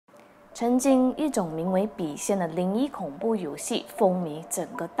曾经，一种名为笔仙的灵异恐怖游戏风靡整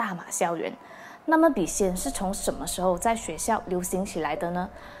个大马校园。那么，笔仙是从什么时候在学校流行起来的呢？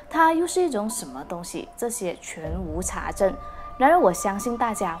它又是一种什么东西？这些全无查证。然而，我相信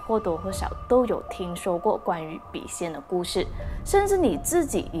大家或多或少都有听说过关于笔仙的故事，甚至你自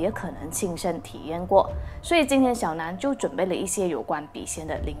己也可能亲身体验过。所以，今天小南就准备了一些有关笔仙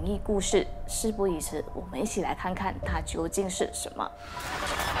的灵异故事。事不宜迟，我们一起来看看它究竟是什么。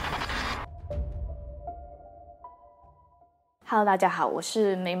Hello， 大家好，我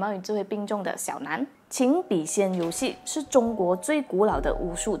是美貌与智慧并重的小南。请笔仙游戏是中国最古老的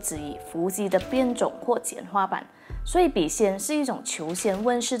巫术之一，伏击的变种或简化版。所以笔仙是一种求仙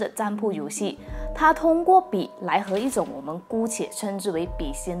问世的占卜游戏，它通过笔来和一种我们姑且称之为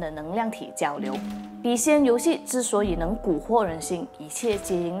笔仙的能量体交流。笔仙游戏之所以能蛊惑人心，一切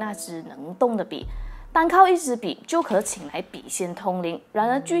皆因那支能动的笔。单靠一支笔就可请来笔仙通灵，然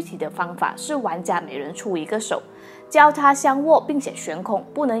而具体的方法是玩家每人出一个手，交叉相握，并且悬空，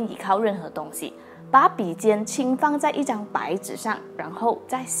不能依靠任何东西。把笔尖轻放在一张白纸上，然后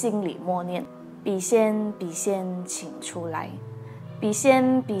在心里默念：笔仙，笔仙，请出来！笔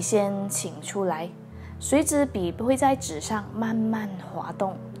仙，笔仙，请出来！随之笔会在纸上慢慢滑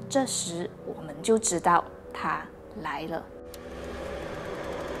动，这时我们就知道它来了。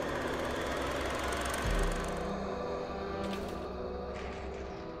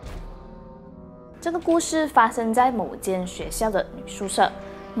这个故事发生在某间学校的女宿舍。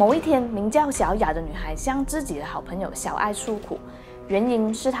某一天，名叫小雅的女孩向自己的好朋友小爱诉苦，原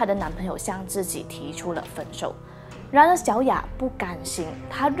因是她的男朋友向自己提出了分手。然而小雅不甘心，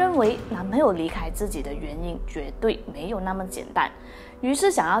她认为男朋友离开自己的原因绝对没有那么简单，于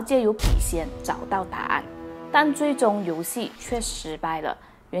是想要借由笔仙找到答案。但最终游戏却失败了，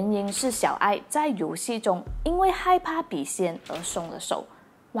原因是小爱在游戏中因为害怕笔仙而松了手。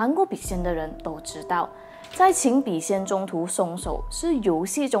玩过笔仙的人都知道，在请笔仙中途松手是游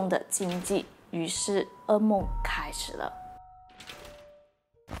戏中的禁忌，于是噩梦开始了。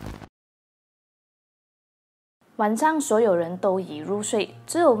晚上所有人都已入睡，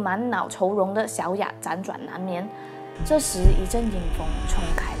只有满脑愁容的小雅辗转难眠。这时一阵阴风冲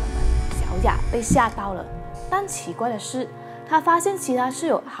开了门，小雅被吓到了。但奇怪的是，她发现其他室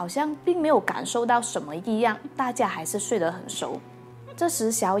友好像并没有感受到什么异样，大家还是睡得很熟。这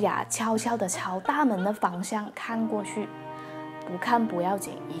时小雅悄悄地朝大门的方向看过去，不看不要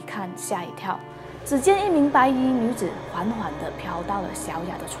紧，一看吓一跳。只见一名白衣女子缓缓地飘到了小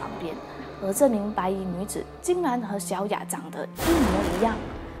雅的床边，而这名白衣女子竟然和小雅长得一模一样。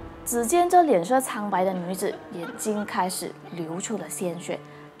只见这脸色苍白的女子眼睛开始流出了鲜血，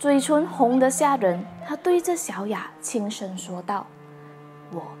嘴唇红得吓人。她对着小雅轻声说道：“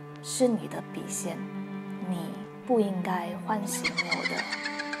我是你的笔仙，你不应该唤醒我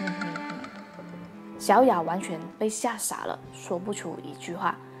的。”小雅完全被吓傻了，说不出一句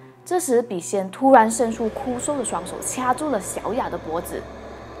话。这时笔仙突然伸出枯瘦的双手掐住了小雅的脖子。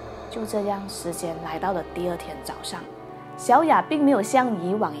就这样，时间来到了第二天早上，小雅并没有像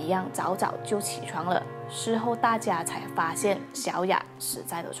以往一样早早就起床了。事后大家才发现小雅死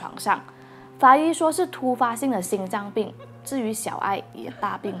在了床上，法医说是突发性的心脏病，至于小爱也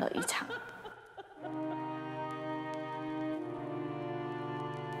大病了一场。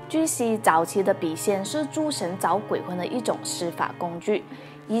据悉，早期的笔仙是诸神找鬼魂的一种施法工具。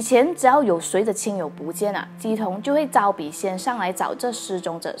以前只要有谁的亲友不见了，乩童就会召笔仙上来找这失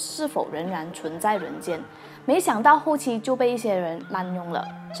踪者是否仍然存在人间。没想到后期就被一些人滥用了，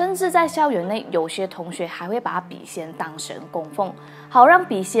甚至在校园内，有些同学还会把笔仙当神供奉，好让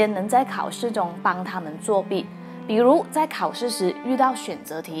笔仙能在考试中帮他们作弊。比如在考试时遇到选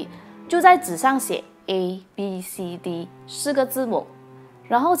择题，就在纸上写 A、B、C、D 4个字母，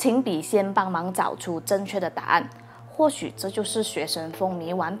然后请笔仙帮忙找出正确的答案。或许这就是学生风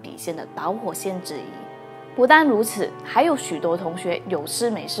靡玩笔仙的导火线之一。不但如此，还有许多同学有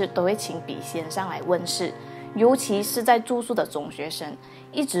事没事都会请笔仙上来问事，尤其是在住宿的中学生，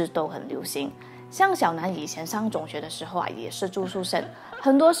一直都很流行。像小南以前上中学的时候也是住宿生，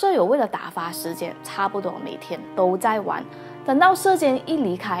很多舍友为了打发时间，差不多每天都在玩。等到舍监一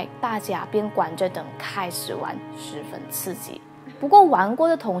离开，大家便关着灯开始玩，十分刺激。不过玩过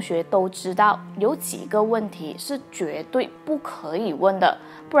的同学都知道，有几个问题是绝对不可以问的，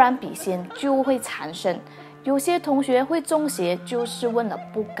不然笔仙就会缠身。有些同学会中邪，就是问了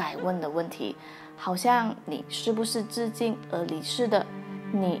不该问的问题，好像你是不是自尽而离世的，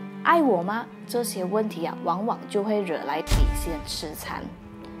你爱我吗？这些问题往往就会惹来笔仙痴缠。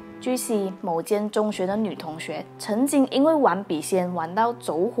据悉，某间中学的女同学曾经因为玩笔仙玩到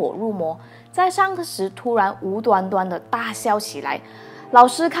走火入魔，在上课时突然无端端的大笑起来，老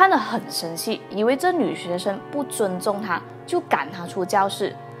师看了很生气，以为这女学生不尊重她，就赶她出教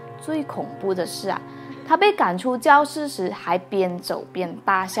室。最恐怖的是啊，她被赶出教室时还边走边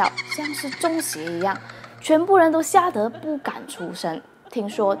大笑，像是中邪一样，全部人都吓得不敢出声。听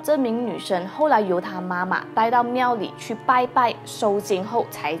说这名女生后来由她妈妈带到庙里去拜拜收惊后，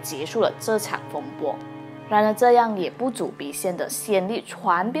才结束了这场风波。然而这样也不足笔仙的先例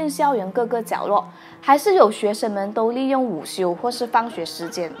传遍校园各个角落，还是有学生们都利用午休或是放学时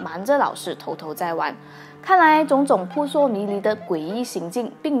间瞒着老师偷偷在玩。看来种种扑朔迷离的诡异行径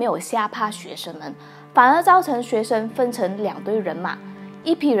并没有吓怕学生们，反而造成学生分成两队人马，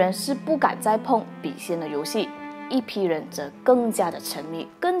一批人是不敢再碰笔仙的游戏，一批人则更加的沉迷，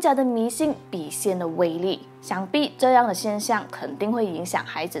更加的迷信笔仙的威力。想必这样的现象肯定会影响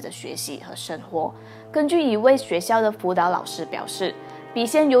孩子的学习和生活。根据一位学校的辅导老师表示，笔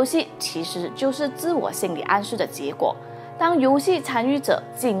仙游戏其实就是自我心理暗示的结果。当游戏参与者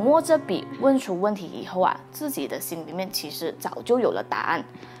紧握着笔问出问题以后啊，自己的心里面其实早就有了答案。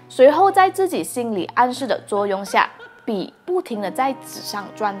随后在自己心理暗示的作用下，笔不停地在纸上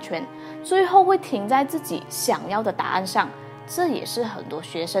转圈，最后会停在自己想要的答案上。这也是很多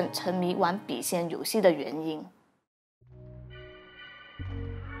学生沉迷玩笔仙游戏的原因。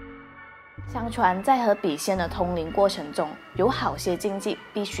相传在和笔仙的通灵过程中，有好些禁忌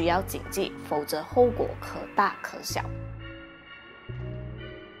必须要谨记，否则后果可大可小。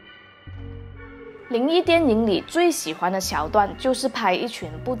灵异电影里最喜欢的桥段就是拍一群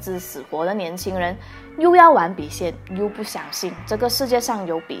不知死活的年轻人，又要玩笔仙，又不相信这个世界上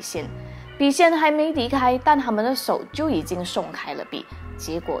有笔仙。笔仙还没离开，但他们的手就已经松开了笔，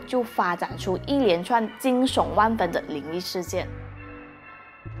结果就发展出一连串惊悚万分的灵异事件。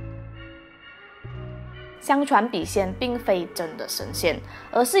相传笔仙并非真的神仙，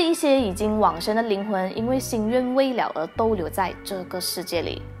而是一些已经往生的灵魂，因为心愿未了而逗留在这个世界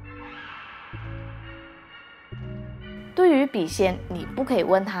里。对于笔仙，你不可以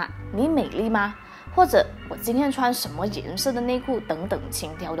问他你美丽吗？或者我今天穿什么颜色的内裤等等轻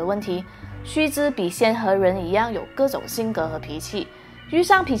佻的问题。须知笔仙和人一样有各种性格和脾气，遇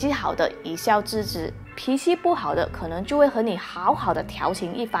上脾气好的一笑置之，脾气不好的可能就会和你好好的调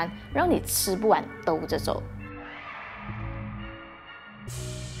情一番，让你吃不完兜着走。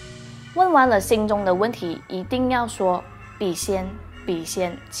问完了心中的问题，一定要说笔仙，笔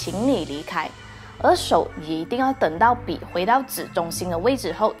仙，请你离开，而手也一定要等到笔回到纸中心的位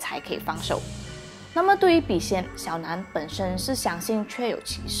置后才可以放手。那么对于笔仙，小楠本身是相信确有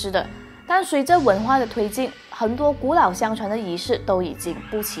其事的，但随着文化的推进，很多古老相传的仪式都已经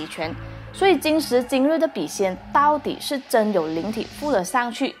不齐全，所以今时今日的笔仙到底是真有灵体附了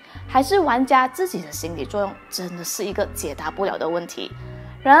上去，还是玩家自己的心理作用，真的是一个解答不了的问题。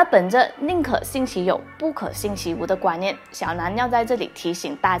然而本着宁可信其有不可信其无的观念，小楠要在这里提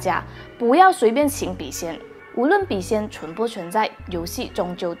醒大家，不要随便请笔仙。无论笔仙存不存在，游戏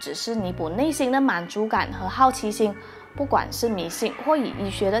终究只是弥补内心的满足感和好奇心。不管是迷信或以医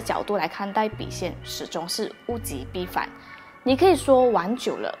学的角度来看待笔仙，始终是物极必反。你可以说玩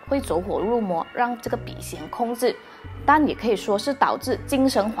久了会走火入魔，让这个笔仙控制，但也可以说是导致精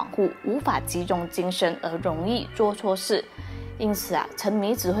神恍惚，无法集中精神而容易做错事。因此沉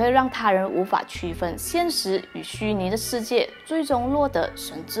迷只会让他人无法区分现实与虚拟的世界，最终落得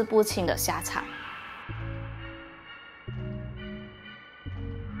神志不清的下场。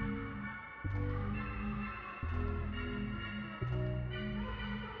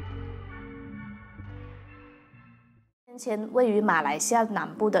先前位于马来西亚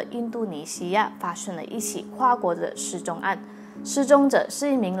南部的印度尼西亚发生了一起跨国的失踪案，失踪者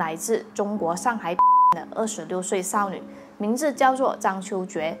是一名来自中国上海的26岁少女，名字叫做张秋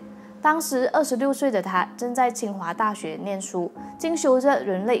珏。当时26岁的她正在清华大学念书，进修着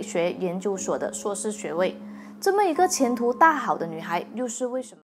人类学研究所的硕士学位。这么一个前途大好的女孩，又是为什么